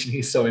strength conditioning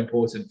is so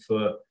important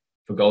for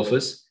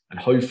golfers, and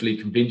hopefully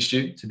convinced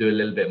you to do a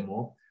little bit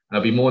more. And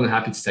I'll be more than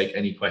happy to take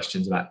any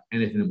questions about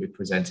anything that we've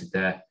presented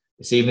there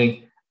this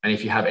evening. And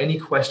if you have any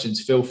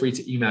questions, feel free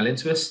to email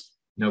into us.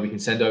 We can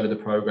send over the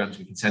programs,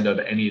 we can send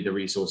over any of the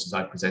resources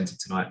I presented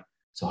tonight.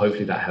 So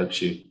hopefully that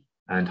helps you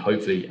and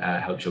hopefully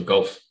helps your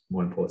golf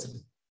more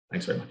importantly.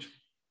 Thanks very much.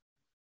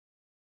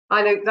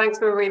 I know, thanks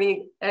for a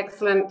really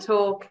excellent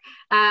talk.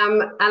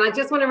 And I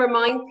just want to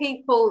remind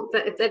people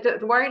that if they're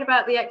worried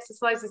about the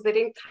exercises, they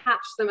didn't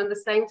catch them, and the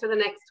same for the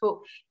next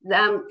talk.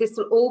 This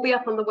will all be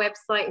up on the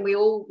website, and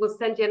will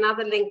send you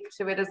another link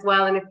to it as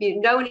well. And if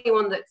you know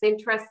anyone that's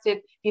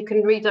interested, you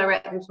can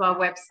redirect them to our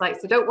website.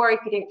 So don't worry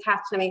if you didn't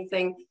catch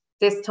anything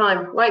this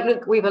time. Right,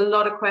 Luke, we have a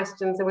lot of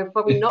questions, and we're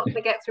probably not going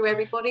to get through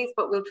everybody's,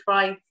 but we'll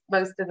try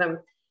most of them.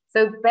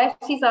 So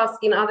Betty's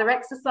asking, are there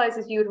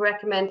exercises you would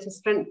recommend to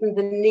strengthen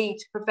the knee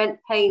to prevent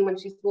pain when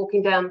she's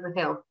walking down the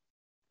hill?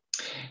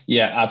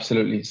 Yeah,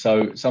 absolutely.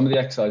 So some of the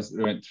exercises that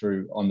we went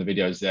through on the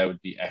videos there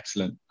would be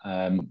excellent.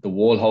 The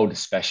wall hold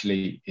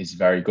especially is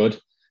very good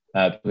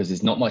because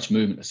there's not much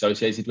movement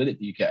associated with it,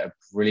 but you get a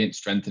brilliant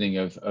strengthening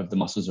of the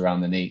muscles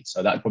around the knee.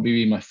 So that'd probably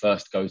be my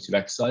first go-to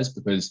exercise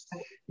because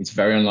it's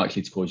very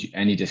unlikely to cause you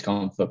any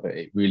discomfort, but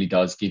it really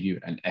does give you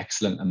an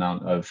excellent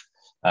amount of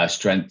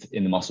strength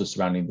in the muscles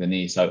surrounding the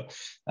knee. So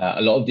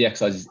a lot of the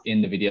exercises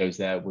in the videos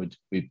there would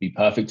be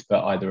perfect,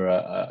 but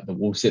either the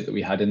wall sit that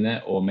we had in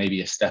there or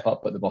maybe a step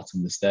up at the bottom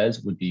of the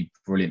stairs would be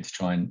brilliant to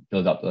try and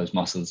build up those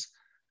muscles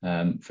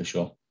for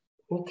sure.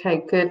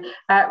 Okay, good.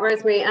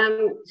 Rosemary,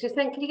 she's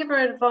saying, can you give her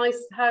advice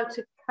how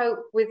to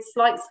cope with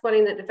slight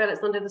swelling that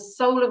develops under the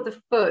sole of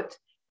the foot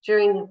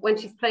when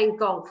she's playing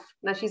golf?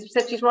 Now, she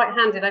said she's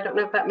right-handed. I don't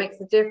know if that makes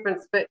a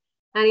difference, but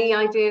any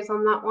ideas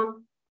on that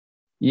one?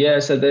 Yeah,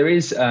 so there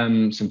is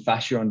some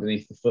fascia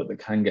underneath the foot that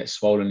can get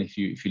swollen if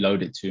you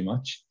load it too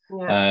much.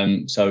 Yeah.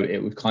 So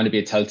it would kind of be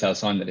a telltale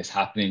sign that it's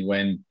happening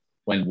when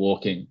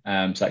walking.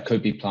 So it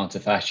could be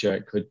plantar fascia.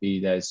 It could be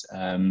there's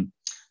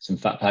some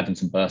fat pad and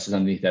some bursters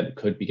underneath there that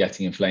could be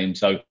getting inflamed.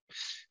 So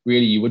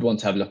really, you would want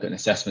to have a look at an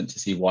assessment to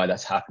see why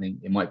that's happening.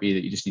 It might be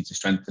that you just need to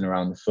strengthen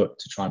around the foot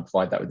to try and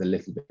provide that with a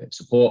little bit of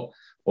support,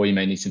 or you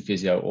may need some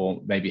physio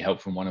or maybe help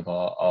from one of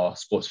our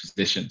sports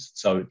physicians.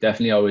 So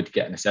definitely I would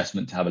get an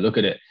assessment to have a look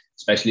at it,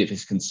 especially if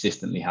it's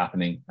consistently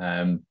happening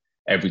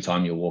every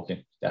time you're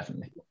walking,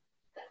 definitely.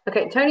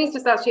 Okay, Tony's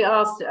just actually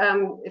asked,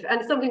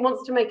 if somebody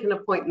wants to make an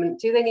appointment,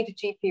 do they need a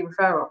GP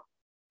referral?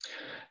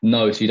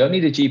 No, so you don't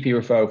need a GP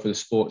referral for the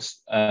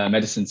sports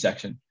medicine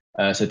section.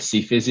 So to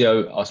see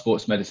physio, our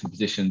sports medicine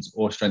physicians,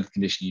 or strength and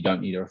conditioning, you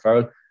don't need a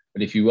referral.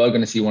 But if you were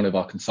going to see one of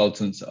our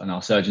consultants and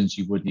our surgeons,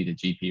 you would need a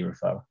GP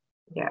referral.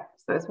 Yeah,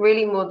 so it's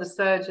really more the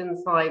surgeon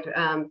side,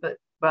 but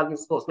rather than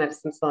the sports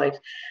medicine side.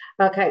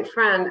 Okay,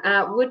 Fran,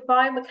 would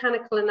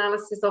biomechanical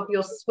analysis of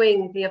your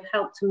swing be of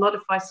help to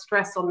modify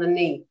stress on the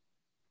knee?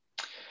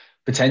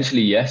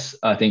 Potentially, yes.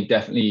 I think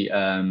definitely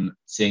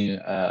seeing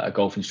a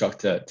golf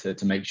instructor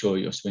to make sure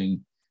your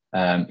swing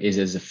is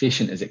as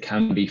efficient as it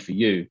can be for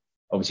you.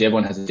 Obviously,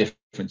 everyone has a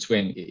different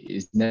swing. It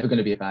is never going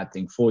to be a bad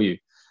thing for you.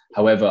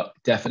 However,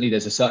 definitely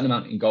there's a certain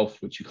amount in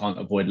golf which you can't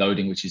avoid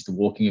loading, which is the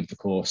walking of the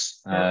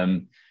course. So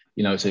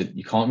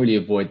you can't really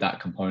avoid that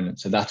component.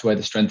 So that's where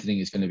the strengthening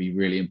is going to be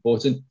really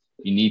important.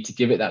 You need to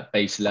give it that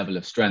base level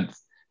of strength,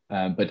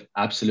 but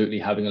absolutely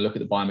having a look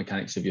at the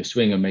biomechanics of your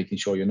swing and making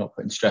sure you're not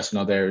putting stress on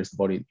other areas of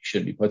the body that you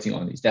shouldn't be putting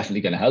on is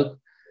definitely going to help.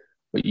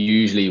 But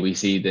usually we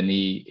see the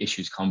knee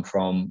issues come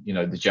from,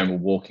 the general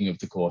walking of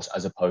the course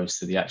as opposed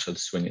to the actual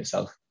swing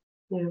itself.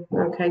 Yeah,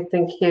 okay,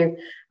 thank you.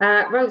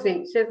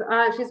 Rosie,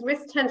 she's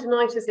wrist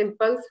tendonitis in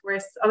both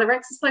wrists. Are there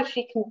exercises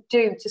she can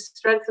do to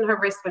strengthen her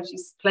wrist when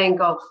she's playing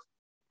golf?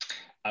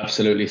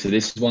 Absolutely. So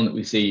this is one that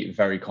we see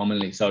very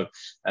commonly. So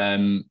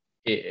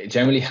it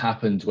generally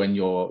happens when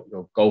your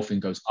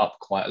golfing goes up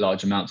quite a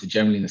large amount. So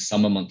generally in the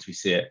summer months we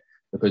see it,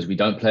 because we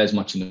don't play as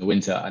much in the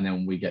winter, and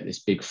then we get this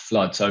big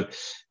flood. So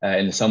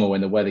in the summer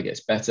when the weather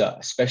gets better,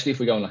 especially if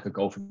we go on like a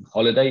golfing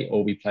holiday,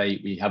 or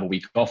we have a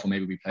week off, or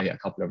maybe we play a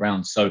couple of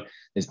rounds. So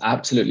there's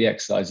absolutely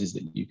exercises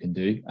that you can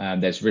do.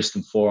 There's wrist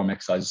and forearm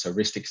exercises, so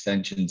wrist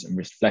extensions and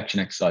wrist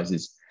flexion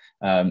exercises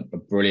are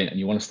brilliant. And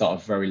you want to start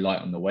off very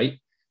light on the weight.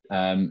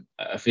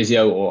 A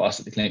physio or us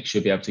at the clinic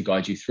should be able to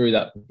guide you through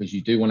that, because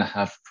you do want to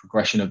have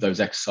progression of those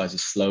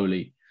exercises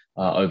slowly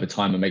over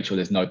time and make sure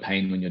there's no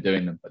pain when you're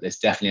doing them. But there's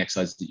definitely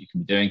exercises that you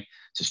can be doing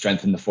to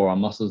strengthen the forearm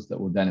muscles that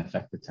will then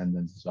affect the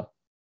tendons as well.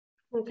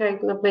 Okay,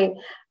 lovely.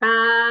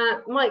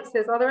 Mike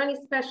says, are there any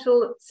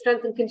special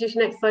strength and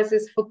conditioning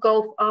exercises for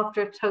golf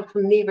after a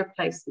total knee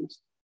replacement?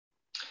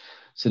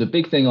 So the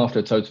big thing after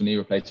a total knee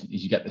replacement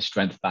is you get the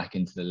strength back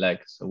into the leg.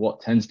 So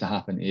what tends to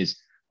happen is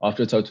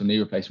after a total knee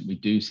replacement, we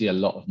do see a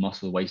lot of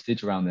muscle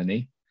wastage around the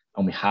knee,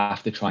 and we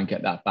have to try and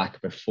get that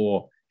back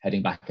before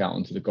heading back out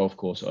onto the golf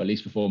course, or at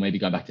least before maybe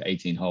going back to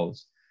 18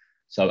 holes.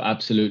 So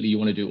absolutely, you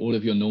want to do all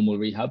of your normal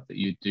rehab that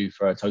you do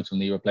for a total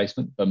knee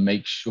replacement, but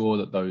make sure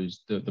that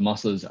the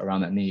muscles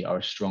around that knee are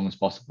as strong as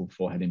possible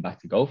before heading back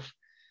to golf.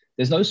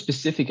 There's no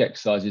specific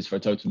exercises for a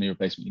total knee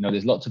replacement.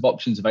 There's lots of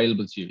options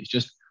available to you. It's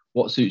just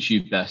what suits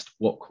you best,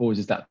 what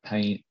causes that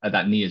pain at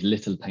that knee as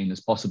little pain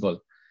as possible.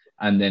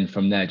 And then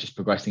from there, just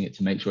progressing it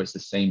to make sure it's the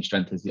same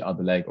strength as the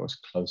other leg or as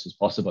close as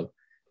possible.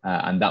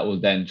 And that will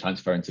then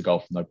transfer into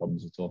golf, no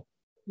problems at all.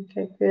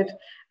 Okay, good.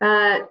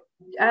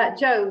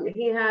 Joe,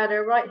 he had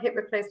a right hip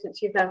replacement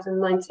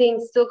 2019,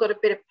 still got a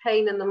bit of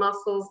pain in the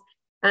muscles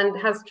and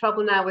has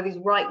trouble now with his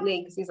right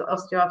knee because he's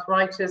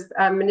osteoarthritis,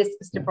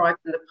 meniscus deprived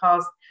in the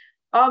past.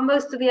 Are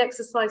most of the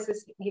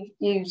exercises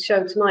you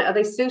showed tonight, are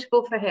they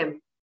suitable for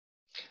him?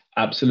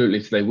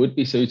 Absolutely, so they would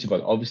be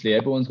suitable. Obviously,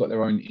 everyone's got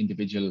their own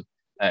individual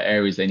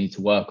areas they need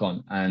to work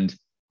on. And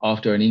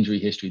after an injury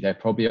history, there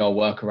probably are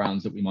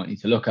workarounds that we might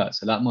need to look at.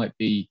 So that might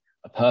be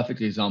a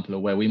perfect example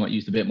of where we might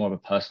use a bit more of a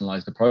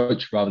personalized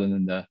approach rather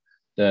than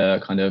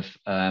the kind of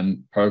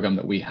program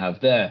that we have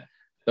there.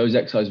 Those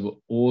exercises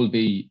will all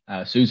be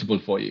suitable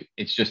for you.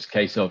 It's just a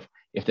case of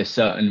if there's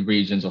certain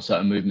regions or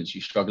certain movements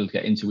you struggle to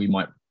get into, we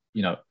might,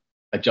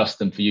 adjust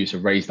them for you. So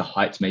raise the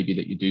heights maybe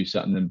that you do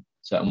certain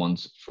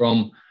ones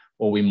from,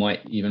 or we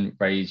might even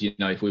raise,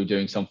 if we were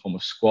doing some form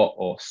of squat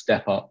or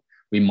step up,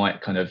 we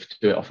might kind of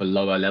do it off a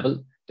lower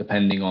level,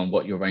 depending on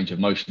what your range of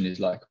motion is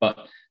like.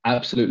 But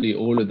absolutely,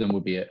 all of them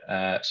will be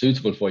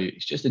suitable for you.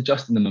 It's just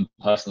adjusting them and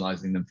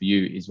personalizing them for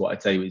you is what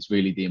I'd say is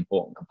really the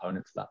important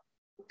component to that.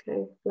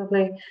 Okay,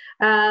 lovely.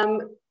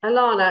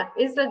 Alana,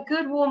 is a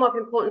good warm-up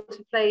important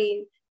to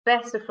play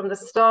better from the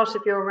start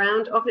of your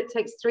round? Often it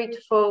takes 3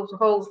 to 4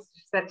 holes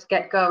to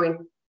get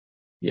going.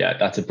 Yeah,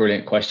 that's a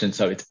brilliant question.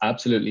 So it's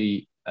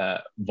absolutely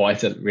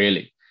vital,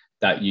 really,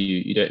 that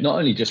you do it not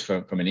only just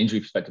from an injury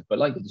perspective, but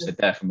like you said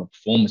there, from a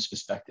performance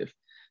perspective.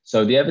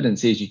 So the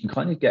evidence is you can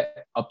kind of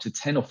get up to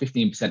 10 or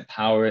 15%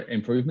 power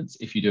improvements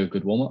if you do a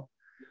good warm-up,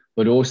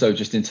 but also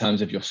just in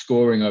terms of your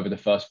scoring over the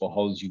first 4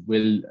 holes, you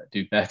will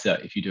do better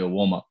if you do a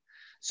warm-up.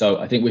 So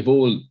I think we've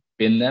all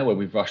been there where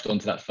we've rushed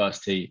onto that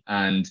first tee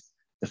and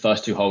the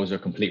first 2 holes are a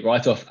complete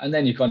write-off, and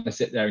then you kind of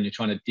sit there and you're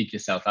trying to dig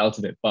yourself out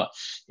of it. But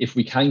if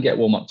we can get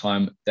warm-up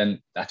time,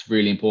 then that's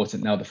really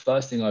important. Now, the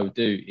first thing I would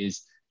do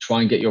is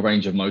try and get your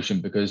range of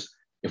motion, because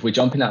if we're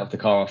jumping out of the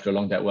car after a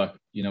long day at work,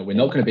 you know, we're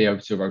not going to be able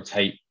to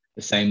rotate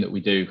the same that we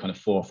do kind of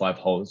 4 or 5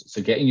 holes.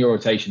 So getting your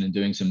rotation and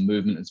doing some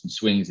movement and some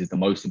swings is the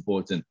most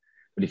important.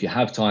 But if you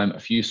have time, a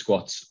few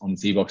squats on the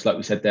tee box, like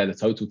we said there, the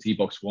total tee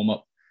box warm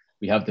up,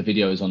 we have the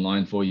videos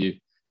online for you,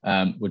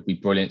 would be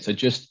brilliant. So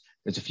just,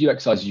 there's a few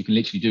exercises you can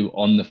literally do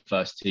on the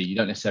first tee. You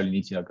don't necessarily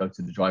need to go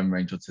to the driving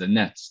range or to the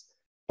nets,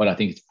 but I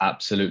think it's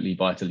absolutely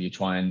vital you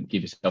try and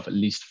give yourself at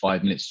least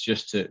 5 minutes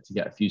just to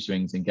get a few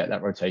swings and get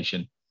that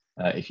rotation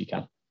if you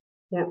can.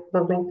 Yeah,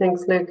 lovely.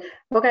 Thanks, Luke.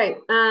 Okay,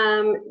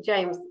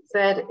 James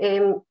said,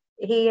 Luke,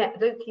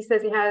 he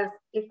says he has,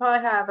 if I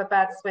have a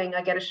bad swing,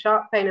 I get a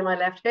sharp pain in my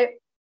left hip,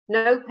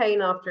 no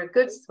pain after a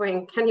good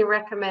swing. Can you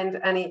recommend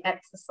any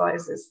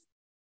exercises?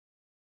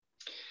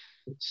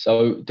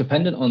 So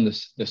dependent on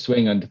the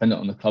swing and dependent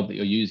on the club that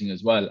you're using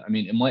as well. I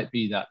mean, it might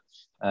be that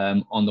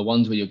on the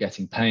ones where you're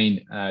getting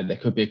pain, there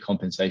could be a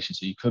compensation.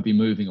 So you could be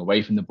moving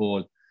away from the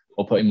ball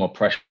or putting more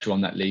pressure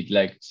on that lead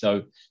leg.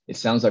 So it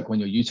sounds like when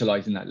you're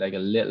utilizing that leg a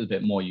little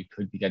bit more, you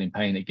could be getting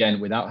pain. Again,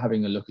 without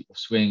having a look at your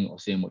swing or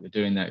seeing what you're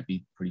doing, that would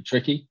be pretty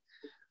tricky.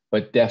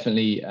 But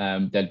definitely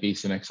there'd be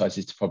some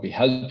exercises to probably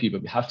help you,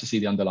 but we have to see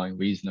the underlying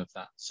reason of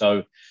that.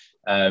 So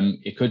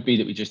it could be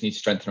that we just need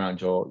strength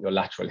around your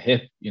lateral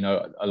hip. You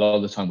know, a lot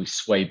of the time we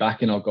sway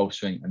back in our golf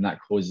swing and that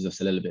causes us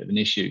a little bit of an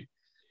issue.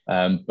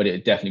 But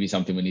it'd definitely be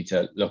something we need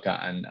to look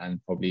at and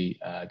probably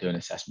do an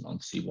assessment on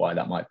to see why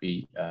that might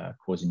be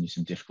causing you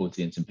some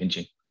difficulty and some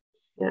pinching.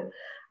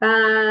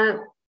 Yeah.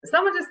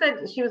 Someone just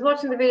said, she was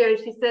watching the video and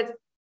she said,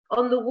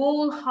 on the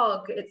wall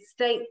hug, it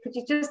states, could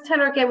you just tell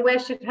her again, where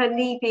should her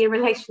knee be in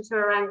relation to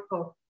her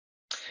ankle?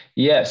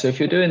 Yeah, so if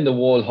you're doing the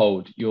wall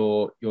hold,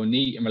 your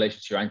knee in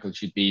relation to your ankle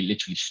should be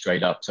literally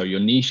straight up. So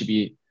your knee should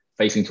be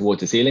facing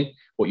towards the ceiling.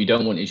 What you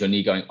don't want is your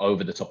knee going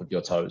over the top of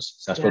your toes.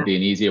 So that's probably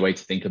an easier way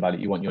to think about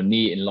it. You want your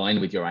knee in line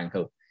with your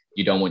ankle.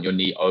 You don't want your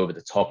knee over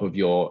the top of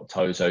your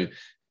toe. So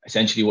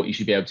essentially what you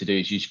should be able to do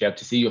is you should be able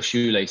to see your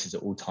shoelaces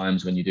at all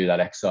times when you do that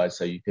exercise.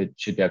 So you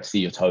should be able to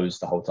see your toes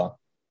the whole time.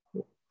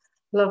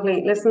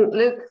 Lovely. Listen,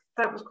 Luke,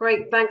 that was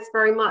great. Thanks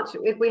very much.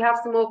 If we have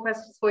some more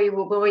questions for you,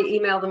 we'll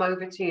email them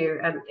over to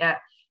you, and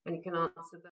you can answer them.